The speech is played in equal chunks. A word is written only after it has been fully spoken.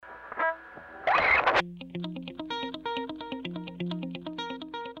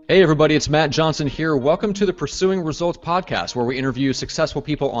Hey everybody, it's Matt Johnson here. Welcome to the Pursuing Results podcast, where we interview successful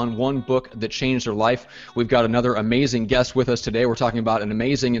people on one book that changed their life. We've got another amazing guest with us today. We're talking about an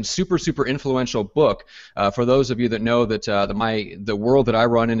amazing and super influential book. For those of you that know that the world that I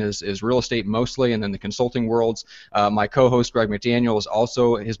run in is real estate mostly, and then the consulting worlds. My co-host Greg McDaniel is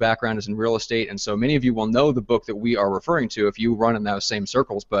also, his background is in real estate, and so many of you will know the book that we are referring to if you run in those same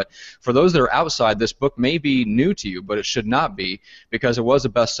circles. But for those that are outside, this book may be new to you, but it should not be, because it was a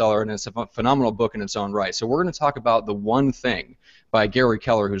bestseller and it's a phenomenal book in its own right. So we're going to talk about The One Thing by Gary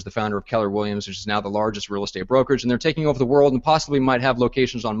Keller, who's the founder of Keller Williams, which is now the largest real estate brokerage, and they're taking over the world and possibly might have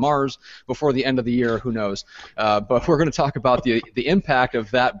locations on Mars before the end of the year, who knows. But we're going to talk about the impact of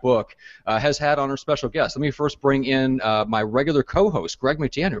that book has had on our special guest. Let me first bring in my regular co-host, Greg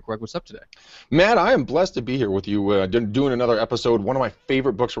McDaniel. Greg, what's up today? Matt, I am blessed to be here with you doing another episode. One of my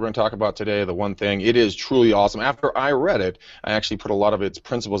favorite books we're going to talk about today, The One Thing. It is truly awesome. After I read it, I actually put a lot of its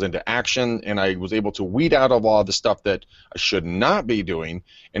principles into action, and I was able to weed out a lot of the stuff that I should not be doing,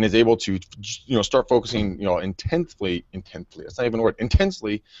 and is able to start focusing intensely, that's not even a word,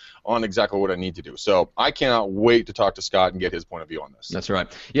 intensely on exactly what I need to do. So I cannot wait to talk to Scott and get his point of view on this. That's right.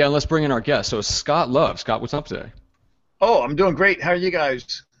 Yeah, and let's bring in our guest. So Scott Love. Scott, what's up today? Oh, I'm doing great. How are you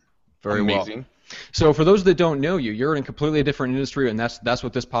guys? Very amazing. Well. So for those that don't know you, you're in a completely different industry, and that's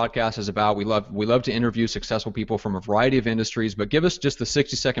what this podcast is about. We love to interview successful people from a variety of industries, but give us just the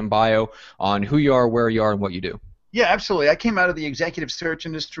 60-second bio on who you are, where you are, and what you do. Yeah, absolutely. I came out of the executive search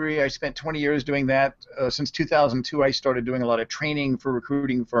industry. I spent 20 years doing that. Since 2002, I started doing a lot of training for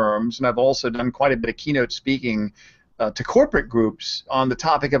recruiting firms, and I've also done quite a bit of keynote speaking to corporate groups on the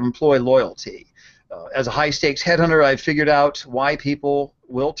topic of employee loyalty. As a high-stakes headhunter, I've figured out why people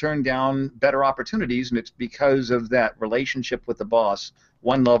will turn down better opportunities, and it's because of that relationship with the boss,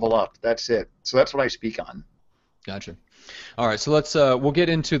 one level up. That's it. So that's what I speak on. Gotcha. All right, so let's we'll get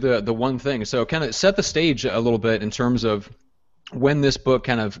into the one thing. So kind of set the stage a little bit in terms of when this book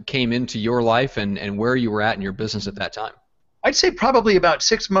kind of came into your life and where you were at in your business at that time. I'd say probably about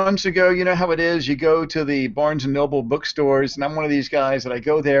 6 months ago. You know how it is. You go to the Barnes & Noble bookstores, and I'm one of these guys that I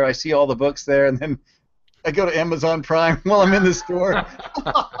go there, I see all the books there, and then I go to Amazon Prime while I'm in the store.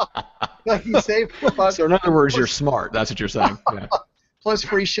 Like you say, so in other words, you're smart. That's what you're saying. Yeah. Plus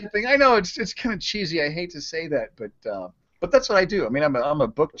free shipping. I know it's kind of cheesy. I hate to say that, but that's what I do. I mean, I'm a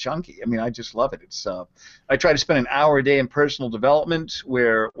book junkie. I mean, I just love it. It's I try to spend an hour a day in personal development,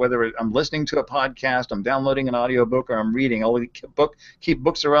 where whether I'm listening to a podcast, I'm downloading an audiobook, or I'm reading, I'll keep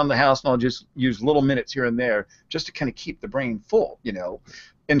books around the house, and I'll just use little minutes here and there just to kind of keep the brain full,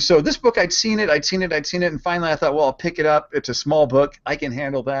 And so this book, I'd seen it, and finally I thought, well, I'll pick it up. It's a small book. I can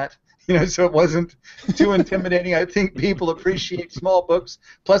handle that. So it wasn't too intimidating. I think people appreciate small books.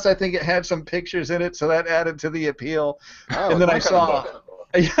 Plus, I think it had some pictures in it, so that added to the appeal. Oh, and then I saw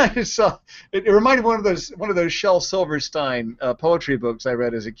it reminded me of one of those Shel Silverstein poetry books I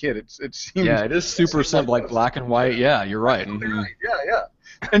read as a kid. It seemed, it is super simple, like black and white. Yeah, you're right. Mm-hmm. Yeah.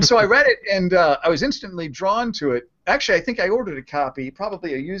 And so I read it, and I was instantly drawn to it. Actually, I think I ordered a copy,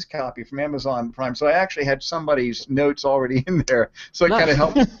 probably a used copy from Amazon Prime, so I actually had somebody's notes already in there, so it kind of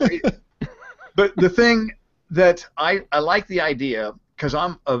helped. But the thing that I like the idea, because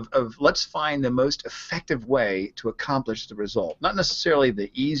I'm of let's find the most effective way to accomplish the result. Not necessarily the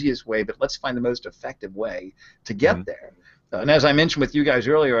easiest way, but let's find the most effective way to get there. And as I mentioned with you guys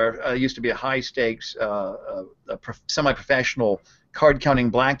earlier, I used to be a high-stakes, semi-professional card-counting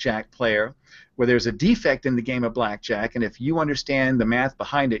blackjack player, where there's a defect in the game of blackjack, and if you understand the math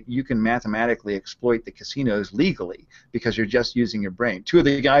behind it, you can mathematically exploit the casinos legally because you're just using your brain. Two of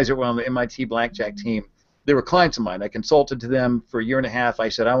the guys that were on the MIT blackjack team, they were clients of mine. I consulted to them for a year and a half. I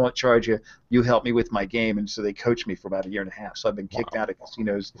said, I won't charge you. You help me with my game. And so they coached me for about a year and a half. So I've been kicked out of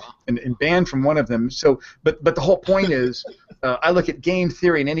casinos and banned from one of them. So, but the whole point is, I look at game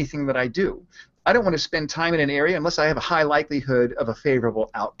theory in anything that I do. I don't want to spend time in an area unless I have a high likelihood of a favorable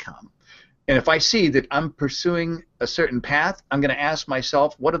outcome. And if I see that I'm pursuing a certain path, I'm going to ask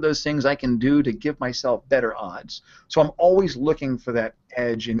myself, what are those things I can do to give myself better odds? So I'm always looking for that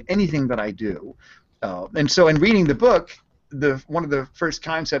edge in anything that I do. And so in reading the book, one of the first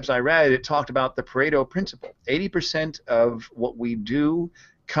concepts I read, it talked about the Pareto principle. 80% of what we do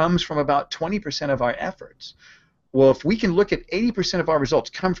comes from about 20% of our efforts. Well, if we can look at 80% of our results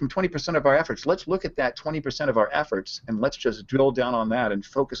come from 20% of our efforts, let's look at that 20% of our efforts and let's just drill down on that and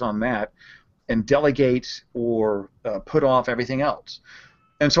focus on that and delegate or put off everything else.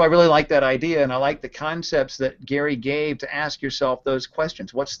 And so I really like that idea, and I like the concepts that Gary gave to ask yourself those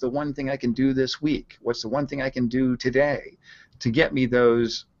questions. What's the one thing I can do this week? What's the one thing I can do today to get me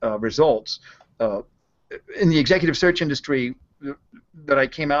those results? In the executive search industry, that I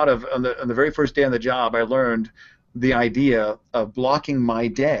came out of on the very first day on the job, I learned the idea of blocking my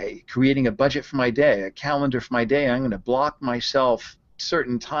day, creating a budget for my day, a calendar for my day. I'm going to block myself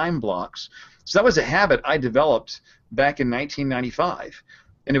certain time blocks. So that was a habit I developed back in 1995.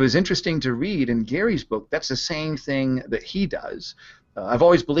 And it was interesting to read in Gary's book, that's the same thing that he does. I've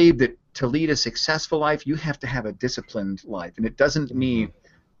always believed that to lead a successful life, you have to have a disciplined life. And it doesn't mean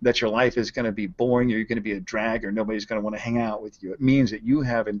that your life is going to be boring or you're going to be a drag or nobody's going to want to hang out with you. It means that you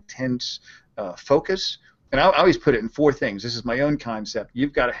have intense focus. And I always put it in 4 things. This is my own concept.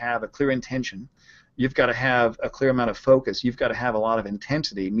 You've got to have a clear intention. You've got to have a clear amount of focus. You've got to have a lot of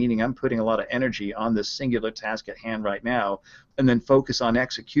intensity, meaning I'm putting a lot of energy on this singular task at hand right now, and then focus on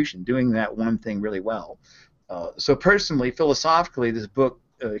execution, doing that one thing really well. So personally, philosophically, this book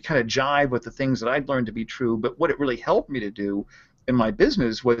kind of jived with the things that I'd learned to be true, but what it really helped me to do in my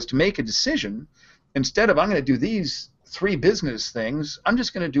business was to make a decision. Instead of I'm going to do these 3 business things, I'm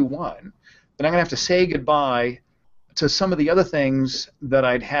just going to do one. And I'm going to have to say goodbye to some of the other things that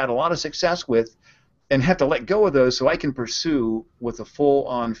I'd had a lot of success with and have to let go of those so I can pursue with a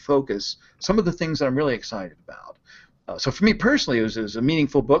full-on focus some of the things that I'm really excited about. So for me personally, it was a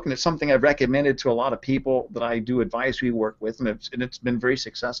meaningful book, and it's something I've recommended to a lot of people that I do advisory work with, and it's been very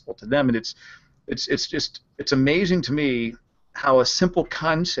successful to them. And it's amazing to me how a simple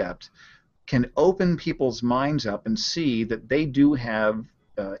concept can open people's minds up and see that they do have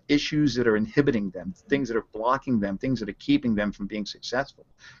issues that are inhibiting them, things that are blocking them, things that are keeping them from being successful.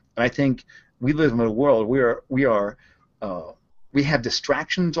 And I think we live in a world where we have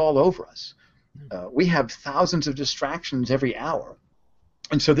distractions all over us. We have thousands of distractions every hour.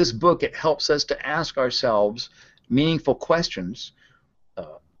 And so this book, it helps us to ask ourselves meaningful questions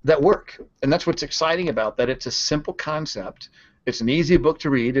that work. And that's what's exciting about that. It's a simple concept. It's an easy book to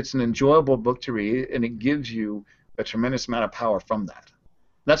read. It's an enjoyable book to read, and it gives you a tremendous amount of power from that.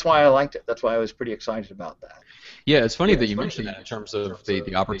 That's why I liked it. That's why I was pretty excited about that. Yeah, it's funny that you mentioned that in terms of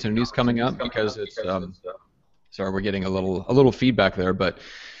the opportunities coming up, because it's sorry, we're getting a little feedback there, but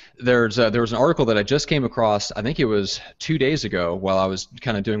there was an article that I just came across. I think it was 2 days ago while I was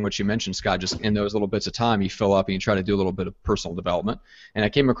kind of doing what you mentioned, Scott. Just in those little bits of time, you fill up and you try to do a little bit of personal development. And I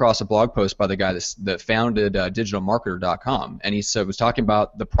came across a blog post by the guy that founded digitalmarketer.com, and he was talking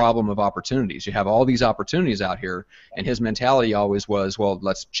about the problem of opportunities. You have all these opportunities out here, and his mentality always was, well,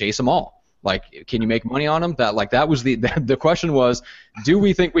 let's chase them all. Like, can you make money on them? That was the question was, do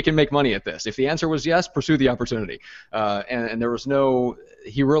we think we can make money at this? If the answer was yes, pursue the opportunity. And there was no.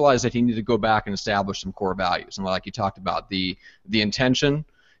 He realized that he needed to go back and establish some core values, and like you talked about, the intention,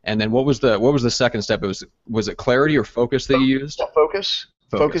 and then what was the second step? Was it clarity or focus that you used? Focus.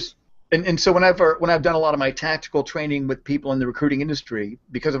 And so when I've done a lot of my tactical training with people in the recruiting industry,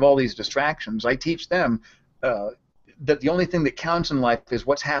 because of all these distractions, I teach them that the only thing that counts in life is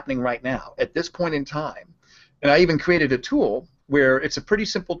what's happening right now, at this point in time. And I even created a tool where it's a pretty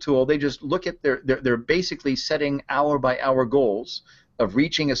simple tool. They just look at they're basically setting hour-by-hour goals of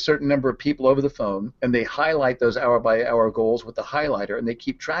reaching a certain number of people over the phone, and they highlight those hour-by-hour goals with the highlighter, and they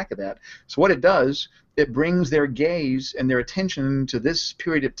keep track of that. So what it does, it brings their gaze and their attention to this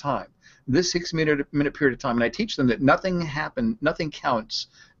period of time, this 6-minute period of time, and I teach them that nothing counts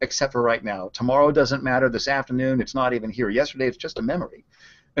except for right now. Tomorrow doesn't matter. This afternoon, it's not even here. Yesterday, it's just a memory.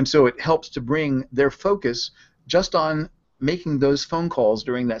 And so it helps to bring their focus just on making those phone calls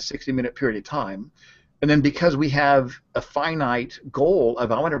during that 60-minute period of time. And then because we have a finite goal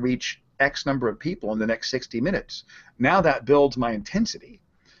of I want to reach X number of people in the next 60 minutes, now that builds my intensity,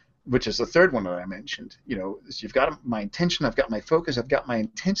 which is the third one that I mentioned. So you've got my intention, I've got my focus, I've got my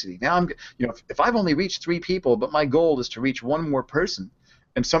intensity. Now if I've only reached 3 people, but my goal is to reach one more person,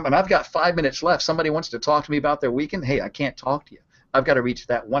 and I've got 5 minutes left, somebody wants to talk to me about their weekend, hey, I can't talk to you. I've got to reach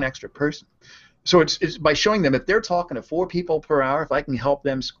that one extra person. So it's by showing them if they're talking to 4 people per hour, if I can help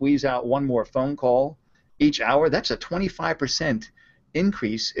them squeeze out one more phone call each hour, that's a 25%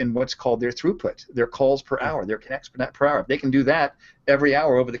 increase in what's called their throughput, their calls per hour, their connects per hour. If they can do that every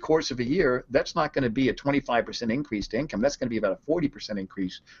hour over the course of a year, that's not going to be a 25% increase to income. That's going to be about a 40%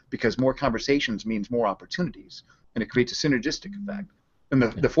 increase, because more conversations means more opportunities, and it creates a synergistic effect. And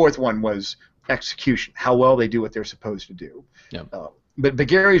the fourth one was execution, how well they do what they're supposed to do. Yeah. But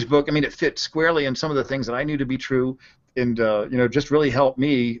Gary's book, it fits squarely in some of the things that I knew to be true, and just really helped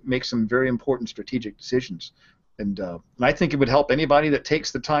me make some very important strategic decisions. And I think it would help anybody that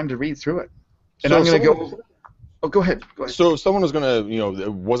takes the time to read through it. And I'm going to go. Oh, go ahead. So if someone was going to,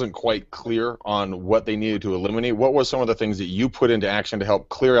 wasn't quite clear on what they needed to eliminate, what were some of the things that you put into action to help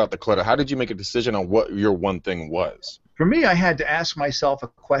clear out the clutter? How did you make a decision on what your one thing was? For me, I had to ask myself a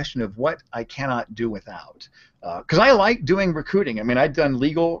question of what I cannot do without. Because I like doing recruiting. I mean, I'd done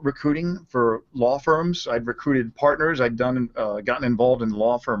legal recruiting for law firms. I'd recruited partners. I'd gotten involved in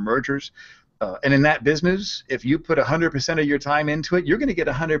law firm mergers. And in that business, if you put 100% of your time into it, you're going to get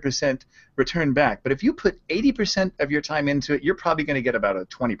 100% return back. But if you put 80% of your time into it, you're probably going to get about a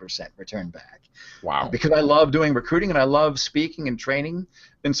 20% return back. Wow. Because I love doing recruiting and I love speaking and training.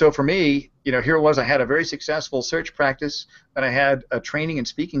 And so for me, here it was. I had a very successful search practice, and I had a training and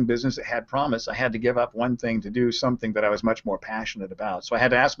speaking business that had promise. I had to give up one thing to do something that I was much more passionate about. So I had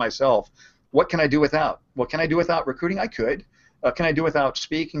to ask myself, what can I do without? What can I do without recruiting? I could. Can I do without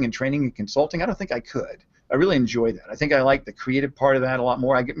speaking and training and consulting? I don't think I could. I really enjoy that. I think I like the creative part of that a lot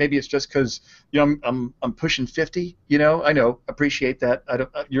more. Maybe it's just because I'm pushing 50. I know. Appreciate that.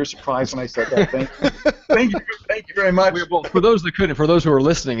 You're surprised when I said that. Thank you very much. Well, for those that couldn't, for those who are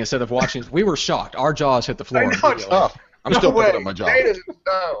listening instead of watching, we were shocked. Our jaws hit the floor. I know, it's tough. I'm still picking up my jaw.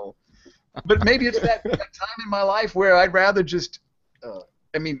 No. But maybe it's that time in my life where I'd rather just.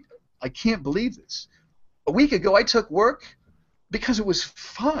 I can't believe this. A week ago, I took work because it was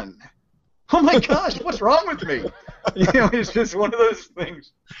fun. Oh my gosh, what's wrong with me? It's just one of those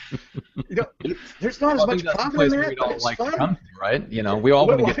things. There's not as much profit in that, but it's fun. Come to, right? We all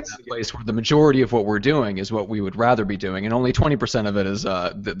want to get to that place where the majority of what we're doing is what we would rather be doing, and only 20% of it is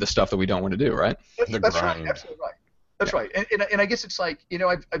the stuff that we don't want to do, right? That's right. Absolutely right. That's right. And I guess it's like,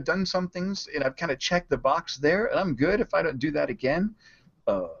 I've done some things, and I've kind of checked the box there, and I'm good if I don't do that again.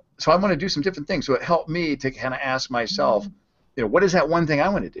 So I want to do some different things. So it helped me to kind of ask myself, what is that one thing I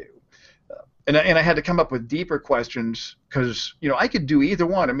want to do? And I had to come up with deeper questions because, I could do either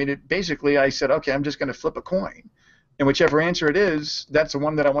one. I mean, basically I said, okay, I'm just going to flip a coin. And whichever answer it is, that's the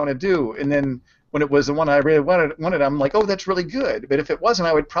one that I want to do. And then when it was the one I really wanted, I'm like, oh, that's really good. But if it wasn't,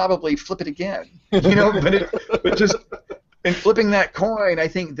 I would probably flip it again. But just in flipping that coin, I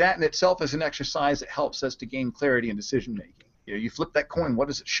think that in itself is an exercise that helps us to gain clarity in decision making. You flip that coin, what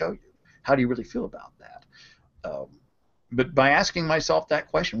does it show you? How do you really feel about that? But by asking myself that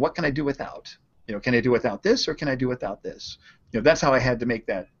question, what can I do without? Can I do without this, or can I do without this? That's how I had to make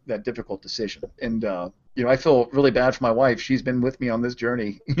that difficult decision. And I feel really bad for my wife. She's been with me on this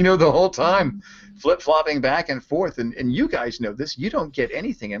journey, the whole time, flip-flopping back and forth. And you guys know this. You don't get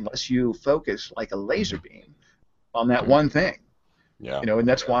anything unless you focus like a laser beam on that one thing. Yeah. And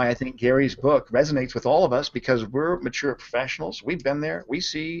that's why I think Gary's book resonates with all of us, because we're mature professionals. We've been there. We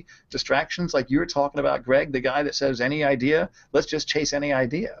see distractions like you were talking about, Greg, the guy that says any idea, let's just chase any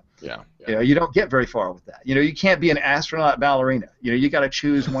idea. Yeah. You don't get very far with that. You can't be an astronaut ballerina. You got to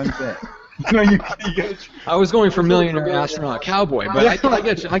choose one thing. I was going for millionaire astronaut cowboy, but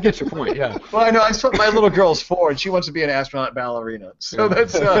I get your point. Yeah. Well, I know. My little girl's 4, and she wants to be an astronaut ballerina. So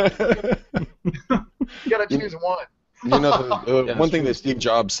that's you got to choose one. One thing that Steve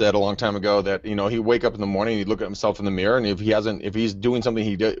Jobs said a long time ago, that he'd wake up in the morning, he'd look at himself in the mirror, and if he's doing something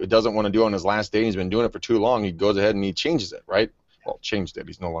he doesn't want to do on his last day, and he's been doing it for too long, he goes ahead and he changes it, right? Well, changed it.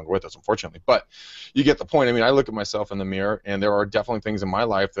 He's no longer with us, unfortunately. But you get the point. I mean, I look at myself in the mirror, and there are definitely things in my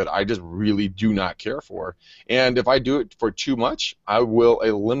life that I just really do not care for. And if I do it for too much, I will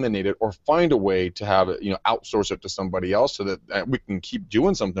eliminate it or find a way to have it, outsource it to somebody else so that we can keep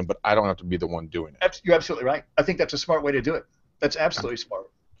doing something, but I don't have to be the one doing it. You're absolutely right. I think that's a smart way to do it. That's absolutely smart.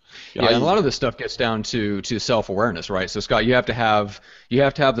 Yeah, and a lot of this stuff gets down to self-awareness, right? So Scott, you have to have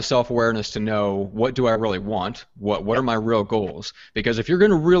the self-awareness to know, what do I really want? What are my real goals? Because if you're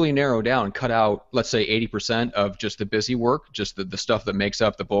going to really narrow down and cut out, let's say 80% of just the busy work, just the stuff that makes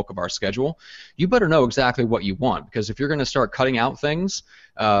up the bulk of our schedule, you better know exactly what you want. Because if you're going to start cutting out things,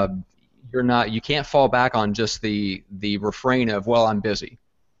 you can't fall back on just the refrain of, well, I'm busy.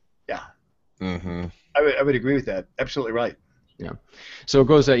 Yeah. Mm-hmm. I would agree with that. Absolutely right. Yeah. So it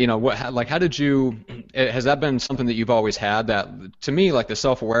goes that, how did you, has that been something that you've always had? That, to me, like the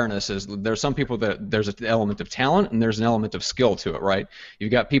self-awareness is, there's some people that there's an element of talent and there's an element of skill to it, right? You've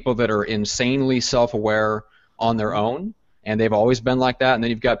got people that are insanely self-aware on their own, and they've always been like that. And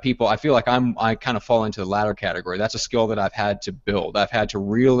then you've got people, I feel like I kind of fall into the latter category. That's a skill that I've had to build. I've had to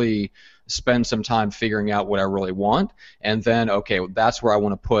really spend some time figuring out what I really want, and then, okay, that's where I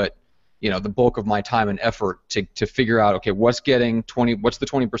want to put the bulk of my time and effort to figure out, okay, what's the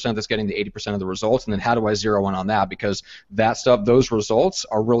 20% that's getting the 80% of the results, and then how do I zero in on that, because that stuff, those results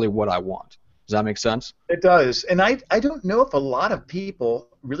are really what I want. Does that make sense? It does. And I don't know if a lot of people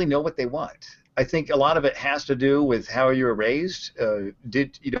really know what they want. I think a lot of it has to do with how you were raised. And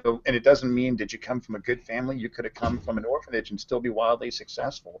it doesn't mean did you come from a good family. You could have come from an orphanage and still be wildly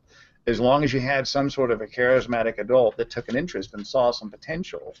successful, as long as you had some sort of a charismatic adult that took an interest and saw some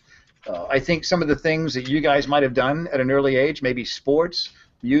potential. I think some of the things that you guys might have done at an early age, maybe sports,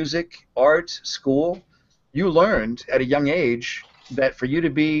 music, art, school, you learned at a young age that for you to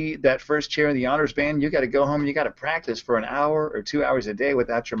be that first chair in the honors band, you got to go home and you got to practice for an hour or 2 hours a day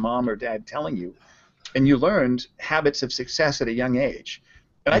without your mom or dad telling you. And you learned habits of success at a young age.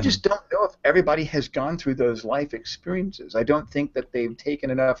 And I just don't know if everybody has gone through those life experiences. I don't think that they've taken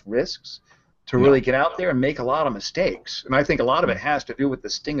enough risks to really get out there and make a lot of mistakes. And I think a lot of it has to do with the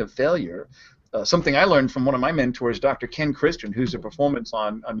sting of failure. Something I learned from one of my mentors, Dr. Ken Christian, who's a performance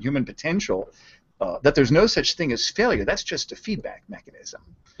on human potential, that there's no such thing as failure. That's just a feedback mechanism.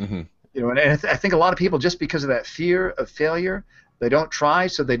 You know, and I think a lot of people, just because of that fear of failure, they don't try,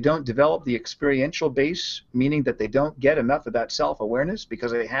 so they don't develop the experiential base, meaning that they don't get enough of that self-awareness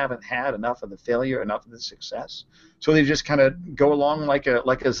because they haven't had enough of the failure, enough of the success. So they just kind of go along like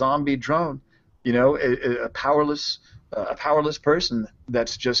a zombie drone, you know, a powerless person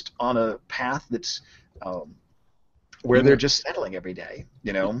that's just on a path that's where they're just settling every day,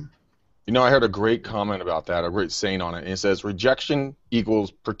 you know. You know, I heard a great comment about that, a great saying on it, and it says rejection equals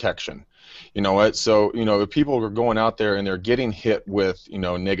protection. You know what? So, you know, if people are going out there and they're getting hit with, you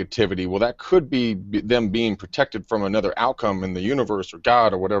know, negativity, well, that could be them being protected from another outcome in the universe or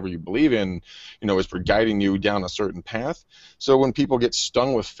God or whatever you believe in, you know, is for guiding you down a certain path. So when people get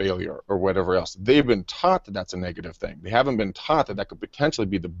stung with failure or whatever else, they've been taught that that's a negative thing. They haven't been taught that that could potentially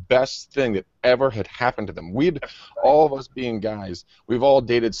be the best thing that ever had happened to them. All of us being guys, we've all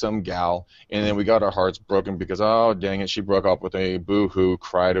dated some gal, and then we got our hearts broken because, oh, dang it, she broke up with a boo-hoo,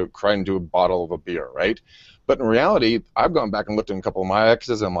 cried into a bottle of a beer, right? But in reality, I've gone back and looked at a couple of my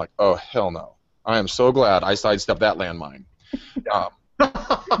exes, and I'm like, oh, hell no. I am so glad I sidestepped that landmine. Would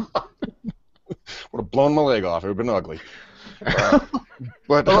have blown my leg off. It would have been ugly.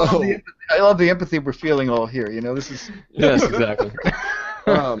 But I love the empathy we're feeling all here. You know, this is yes, exactly.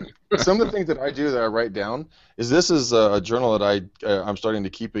 Some of the things that I do that I write down is this is a journal that I'm starting to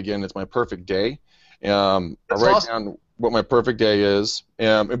keep again. It's my perfect day. I write down what my perfect day is,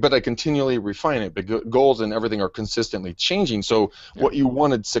 but I continually refine it. But goals and everything are consistently changing. So what you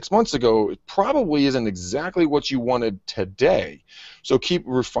wanted 6 months ago probably isn't exactly what you wanted today. So keep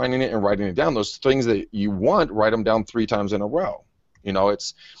refining it and writing it down. Those things that you want, write them down 3 times in a row. You know,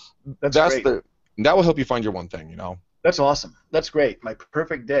 that will help you find your one thing. You know. That's awesome. That's great. My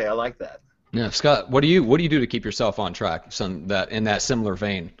perfect day. I like that. Yeah, Scott, what do you do to keep yourself on track? In that similar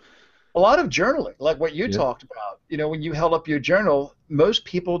vein. A lot of journaling, like what you talked about. You know, when you held up your journal, most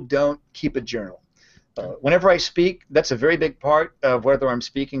people don't keep a journal. Whenever I speak, that's a very big part of whether I'm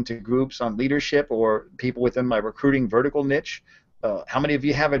speaking to groups on leadership or people within my recruiting vertical niche. How many of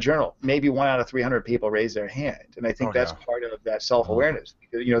you have a journal? Maybe 1 out of 300 people raise their hand, and I think that's part of that self-awareness.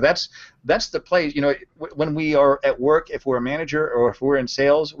 You know, that's the place. You know, when we are at work, if we're a manager or if we're in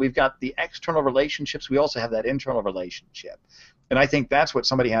sales, we've got the external relationships. We also have that internal relationship, and I think that's what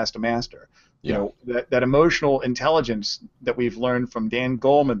somebody has to master. You know, that emotional intelligence that we've learned from Dan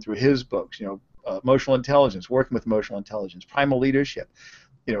Goleman through his books. You know, emotional intelligence, working with emotional intelligence, primal leadership.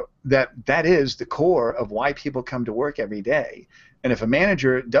 You know, that is the core of why people come to work every day. And if a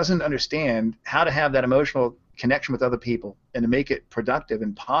manager doesn't understand how to have that emotional connection with other people and to make it productive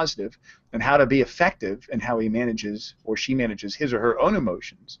and positive, and how to be effective in how he manages or she manages his or her own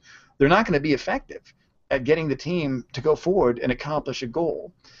emotions, they're not going to be effective at getting the team to go forward and accomplish a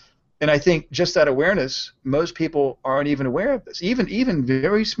goal. And I think just that awareness, most people aren't even aware of this. Even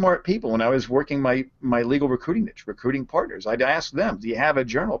very smart people, when I was working my legal recruiting niche, recruiting partners, I'd ask them, do you have a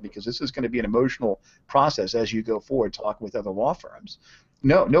journal? Because this is going to be an emotional process as you go forward talking with other law firms.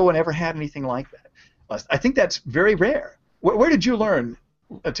 No one ever had anything like that. I think that's very rare. Where did you learn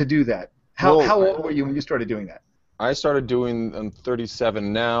to do that? How old were you when you started doing that? I started doing, I'm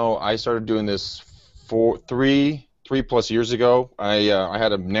 37 now, I started doing this 3+ years ago. I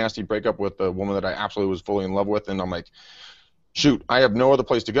had a nasty breakup with a woman that I absolutely was fully in love with, and I'm like, shoot, I have no other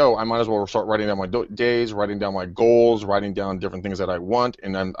place to go. I might as well start writing down my days, writing down my goals, writing down different things that I want,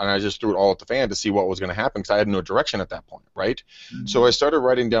 and I just threw it all at the fan to see what was going to happen because I had no direction at that point, right? Mm-hmm. So I started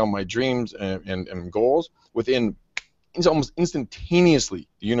writing down my dreams and goals. Within almost instantaneously,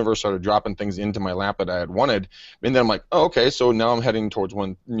 the universe started dropping things into my lap that I had wanted, and then I'm like, oh, okay, so now I'm heading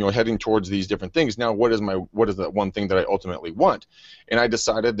towards these different things. Now, what is that one thing that I ultimately want? And I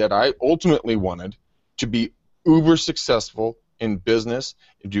decided that I ultimately wanted to be uber successful in business,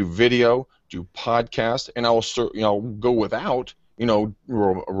 do video, do podcasts, and I'll go without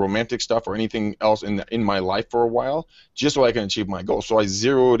romantic stuff or anything else in my life for a while, just so I can achieve my goals. So I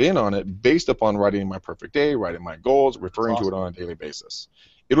zeroed in on it based upon writing my perfect day, writing my goals, referring to it on a daily basis.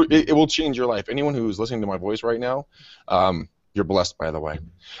 It will change your life. Anyone who's listening to my voice right now, You're blessed, by the way.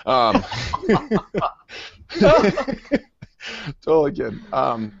 Totally kidding.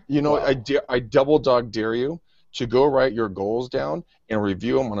 I double dog dare you to go write your goals down and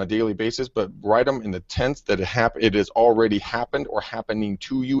review them on a daily basis, but write them in the tense that it has already happened or happening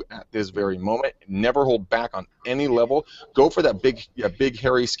to you at this very moment. Never hold back on any level. Go for that big,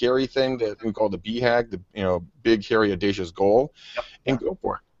 hairy, scary thing that we call the BHAG, the big, hairy, audacious goal, and go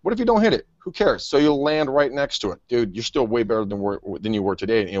for it. What if you don't hit it? Who cares? So you'll land right next to it. Dude, you're still way better than you were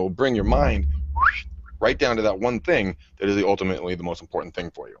today, and it will bring your mind right down to that one thing that is ultimately the most important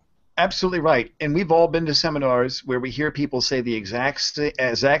thing for you. Absolutely right. And we've all been to seminars where we hear people say the exact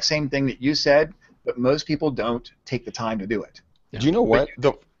same thing that you said, but most people don't take the time to do it. Yeah. Do you know what?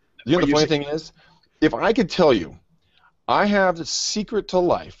 The funny thing is, if I could tell you, I have the secret to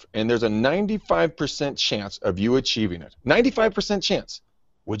life, and there's a 95% chance of you achieving it. 95% chance.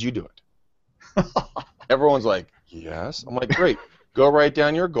 Would you do it? Everyone's like, yes. I'm like, great. Go write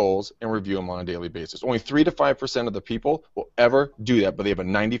down your goals and review them on a daily basis. Only 3 to 5% of the people will ever do that, but they have a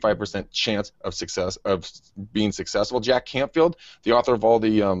 95% chance of being successful. Jack Canfield, the author of all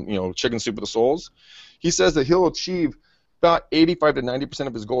the Chicken Soup for the Souls, he says that he'll achieve about 85 to 90%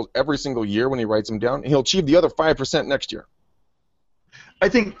 of his goals every single year when he writes them down, and he'll achieve the other 5% next year. I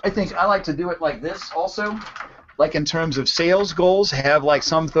think I like to do it like this also, like in terms of sales goals, have like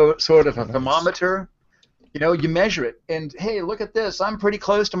some sort of a thermometer. You measure it, and hey, look at this. I'm pretty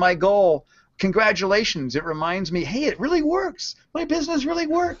close to my goal. Congratulations. It reminds me, hey, it really works. My business really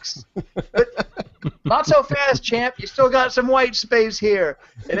works. But not so fast, champ. You still got some white space here.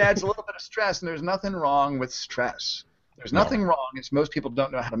 It adds a little bit of stress, and there's nothing wrong with stress. There's nothing wrong. It's most people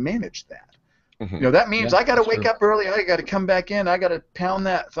don't know how to manage that. Mm-hmm. That means I got to wake up early. I got to come back in. I got to pound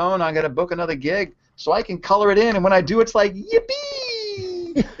that phone. I got to book another gig so I can color it in, and when I do, it's like, yippee!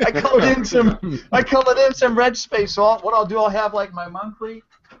 I colored in some red space. So what I'll do, I'll have like my monthly,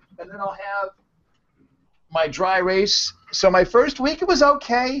 and then I'll have my dry race. So my first week, it was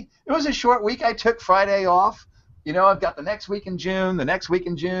okay. It was a short week. I took Friday off. I've got the next week in June, the next week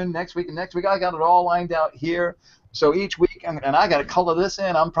in June, next week and next week. I got it all lined out here. So each week, and I got to color this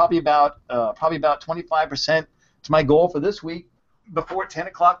in. I'm probably about 25% to my goal for this week before 10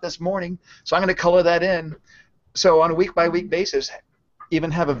 o'clock this morning. So I'm going to color that in. So on a week-by-week basis, even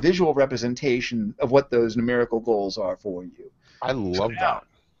have a visual representation of what those numerical goals are for you. I love that.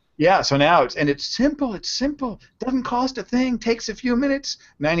 Yeah, so now it's simple. It's simple. Doesn't cost a thing. Takes a few minutes.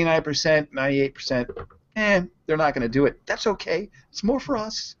 99%, 98%. They're not going to do it. That's okay. It's more for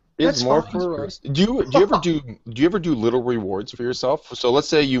us. It's more for us. Do you ever do little rewards for yourself? So let's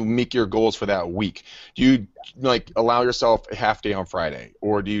say you make your goals for that week. Do you allow yourself a half day on Friday,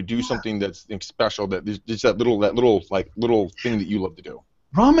 or do you do something that's special that there's that little thing that you love to do?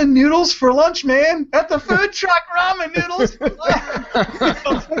 Ramen noodles for lunch, man. At the food truck, ramen noodles for lunch.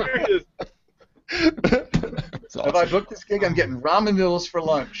 Awesome. If I book this gig, I'm getting ramen noodles for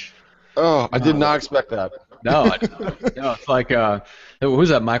lunch. Oh, I did not expect that. No, it's like who's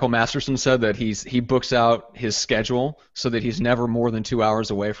that? Michael Masterson said that he books out his schedule so that he's never more than 2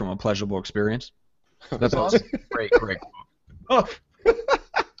 hours away from a pleasurable experience. That's awesome. Great. Oh.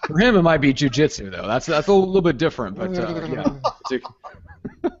 For him, it might be jiu-jitsu though. That's a little bit different, but yeah.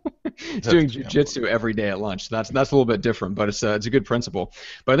 He's doing jiu-jitsu every day at lunch. That's a little bit different, but it's a good principle.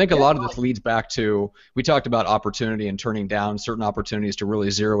 But I think a lot of this leads back to, we talked about opportunity and turning down certain opportunities to really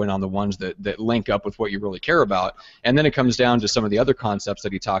zero in on the ones that link up with what you really care about. And then it comes down to some of the other concepts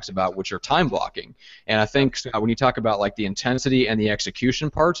that he talks about, which are time blocking. And I think when you talk about like the intensity and the execution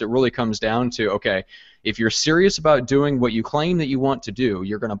parts, it really comes down to, okay, if you're serious about doing what you claim that you want to do,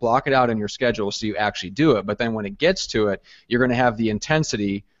 you're going to block it out in your schedule so you actually do it. But then when it gets to it, you're going to have the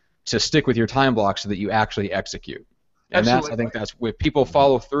intensity to stick with your time block so that you actually execute. And I think that's if people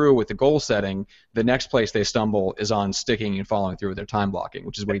follow through with the goal setting, the next place they stumble is on sticking and following through with their time blocking,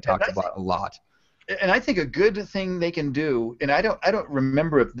 which is what he talks about a lot. And I think a good thing they can do, and I don't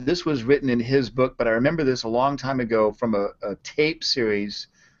remember if this was written in his book, but I remember this a long time ago from a tape series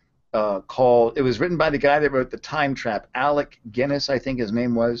called, it was written by the guy that wrote The Time Trap, Alec Guinness, I think his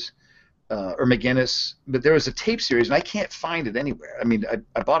name was. Or McGinnis, but there was a tape series, and I can't find it anywhere. I mean,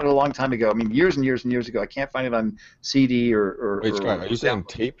 I bought it a long time ago. I mean, years and years and years ago. I can't find it on CD or. Wait, Scott, are you saying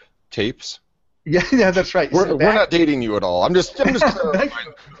tapes? Yeah, that's right. We're not dating you at all. I'm just clarifying.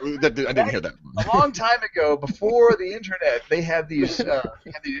 I didn't hear that. A long time ago, before the internet, they had these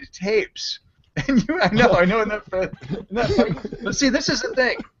tapes. And I know, isn't that funny? But see, this is the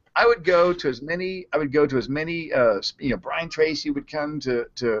thing. I would go to as many, Brian Tracy would come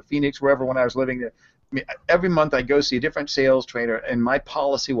to Phoenix, wherever, when I was living there. I mean, every month I'd go see a different sales trainer, and my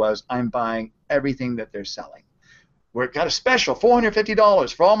policy was I'm buying everything that they're selling. We're got a special,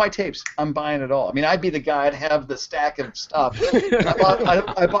 $450 for all my tapes. I'm buying it all. I mean, I'd be the guy. I'd have the stack of stuff.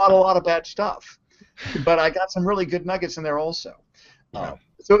 I bought a lot of bad stuff, but I got some really good nuggets in there also.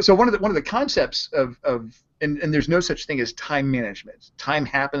 So one of the concepts of and there's no such thing as time management. Time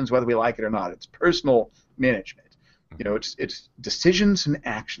happens whether we like it or not. It's personal management. You know, it's decisions and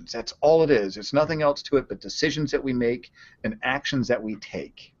actions. That's all it is. It's nothing else to it but decisions that we make and actions that we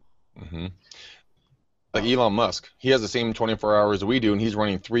take. Mm-hmm. Like Elon Musk, he has the same 24 hours we do, and he's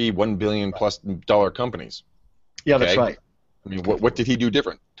running 3 $1 billion+ companies. Yeah, okay? That's right. I mean, what did he do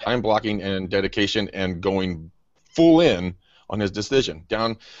different? Time blocking and dedication and going full in on his decision.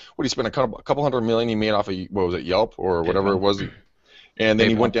 Down, what he spent a couple $100 million he made off of, what was it, Yelp or whatever it was, and then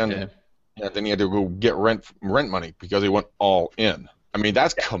he went down. Yeah, then he had to go get rent money because he went all in. I mean,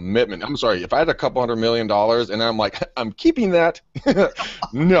 that's commitment. I'm sorry, if I had a couple $100 million and I'm like, I'm keeping that,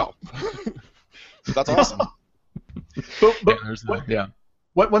 no. That's awesome.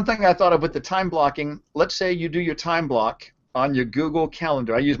 One thing I thought of with the time blocking, let's say you do your time block on your Google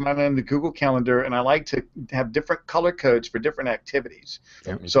Calendar. I use mine on the Google Calendar, and I like to have different color codes for different activities.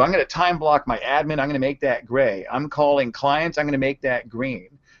 Yeah, so I'm going to time block my admin. I'm going to make that gray. I'm calling clients. I'm going to make that green.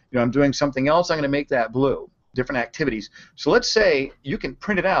 You know, I'm doing something else. I'm going to make that blue. Different activities. So let's say you can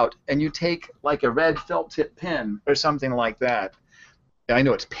print it out, and you take like a red felt tip pen or something like that. I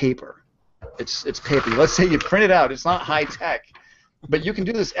know it's paper. It's paper. Let's say you print it out. It's not high tech, but you can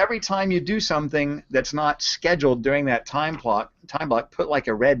do this every time you do something that's not scheduled during that time block. Put like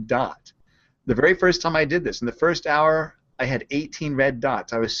a red dot. The very first time I did this, in the first hour, I had 18 red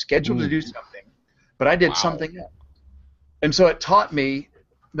dots. I was scheduled to do something, but I did something else. And so it taught me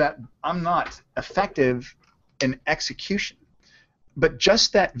that I'm not effective in execution. But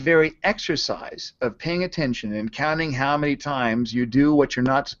just that very exercise of paying attention and counting how many times you do what you're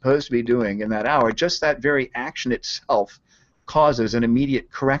not supposed to be doing in that hour, just that very action itself causes an immediate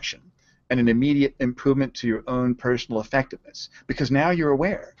correction and an immediate improvement to your own personal effectiveness. Because now you're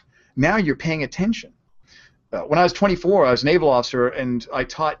aware. Now you're paying attention. When I was 24, I was a naval officer, and I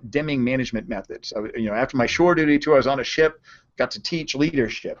taught Deming management methods. After my shore duty tour, I was on a ship, got to teach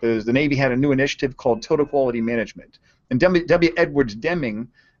leadership. The Navy had a new initiative called Total Quality Management. And W. Edwards Deming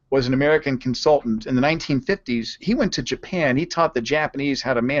was an American consultant in the 1950s. He went to Japan. He taught the Japanese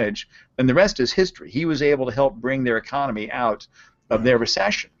how to manage, and the rest is history. He was able to help bring their economy out of their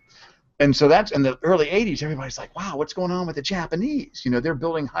recession. And so that's in the early 80s. Everybody's like, wow, what's going on with the Japanese? You know, they're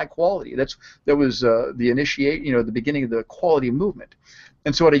building high quality. That was the beginning of the quality movement.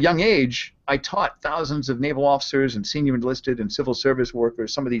 And so at a young age, I taught thousands of naval officers and senior enlisted and civil service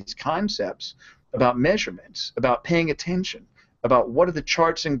workers some of these concepts about measurements, about paying attention, about what are the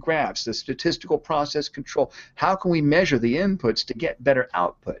charts and graphs, the statistical process control. How can we measure the inputs to get better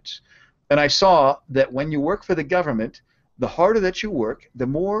outputs? And I saw that when you work for the government, the harder that you work, the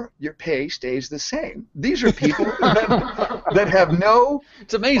more your pay stays the same. These are people that have no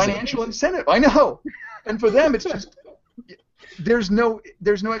financial incentive. I know. And for them, it's just there's no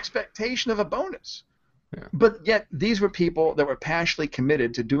expectation of a bonus. Yeah. But yet these were people that were passionately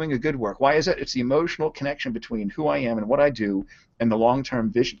committed to doing a good work. Why is it? It's the emotional connection between who I am and what I do and the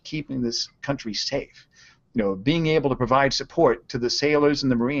long-term vision, keeping this country safe. You know, being able to provide support to the sailors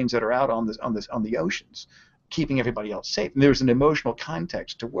and the Marines that are out on the oceans, keeping everybody else safe. And there's an emotional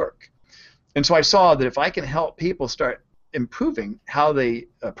context to work. And so I saw that if I can help people start improving how they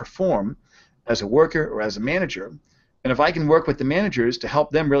perform as a worker or as a manager, and if I can work with the managers to help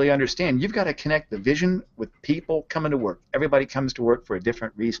them really understand, you've got to connect the vision with people coming to work. Everybody comes to work for a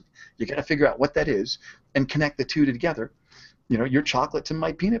different reason. You've got to figure out what that is and connect the two together. You know, your chocolates and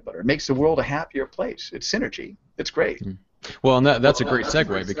my peanut butter. It makes the world a happier place. It's synergy. It's great. Well, and that's a great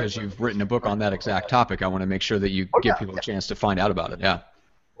segue because you've written a book on that exact topic. I want to make sure that you give people a chance to find out about it. Yeah.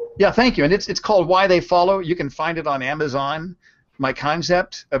 Yeah, thank you. And it's called Why They Follow. You can find it on Amazon. My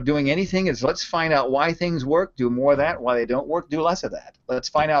concept of doing anything is let's find out why things work, do more of that. Why they don't work, do less of that. Let's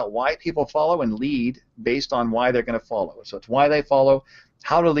find out why people follow and lead based on why they're going to follow. So it's Why They Follow,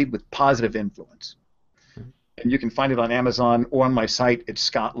 How to Lead with Positive Influence. And you can find it on Amazon or on my site at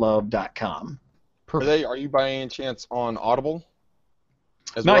scottlove.com. Are you by any chance on Audible?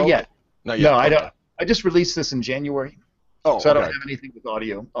 Not yet. Not yet. No, I don't. I just released this in January. Oh, so I don't have anything with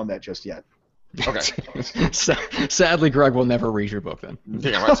audio on that just yet. Okay. Sadly, Greg will never read your book then.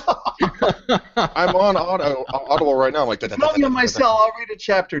 Damn it. I'm on Audible right now. I'm like, tell me on my cell. I'll read a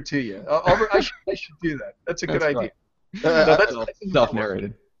chapter to you. I should do that. That's a good idea.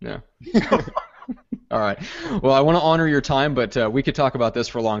 Self-narrated. Yeah. All right. Well, I want to honor your time, but we could talk about this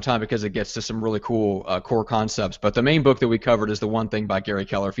for a long time because it gets to some really cool core concepts. But the main book that we covered is The One Thing by Gary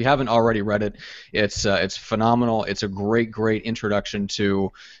Keller. If you haven't already read it, it's phenomenal. It's a great introduction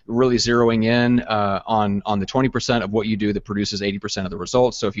to really zeroing in on the 20% of what you do that produces 80% of the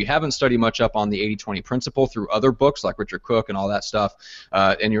results. So if you haven't studied much up on the 80-20 principle through other books like Richard Cook and all that stuff,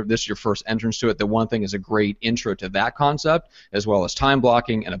 and this is your first entrance to it, The One Thing is a great intro to that concept, as well as time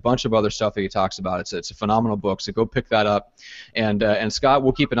blocking and a bunch of other stuff that he talks about. It's a phenomenal book, so go pick that up. And Scott,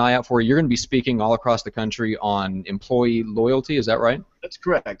 we'll keep an eye out for you. You're going to be speaking all across the country on employee loyalty, is that right? That's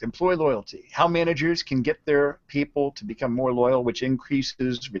correct. Employee loyalty. How managers can get their people to become more loyal, which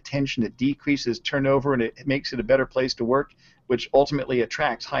increases retention, it decreases turnover, and it makes it a better place to work, which ultimately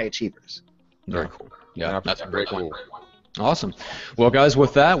attracts high achievers. Very cool. Yeah, that's a great one. Awesome. Well, guys,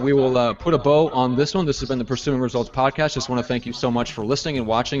 with that, we will put a bow on this one. This has been the Pursuing Results podcast. Just want to thank you so much for listening and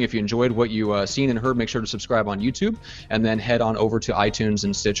watching. If you enjoyed what you seen and heard, make sure to subscribe on YouTube, and then head on over to iTunes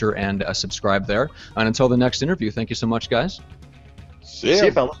and Stitcher and subscribe there. And until the next interview, thank you so much, guys. See ya. See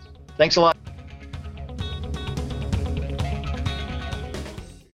you, fellas. Thanks a lot.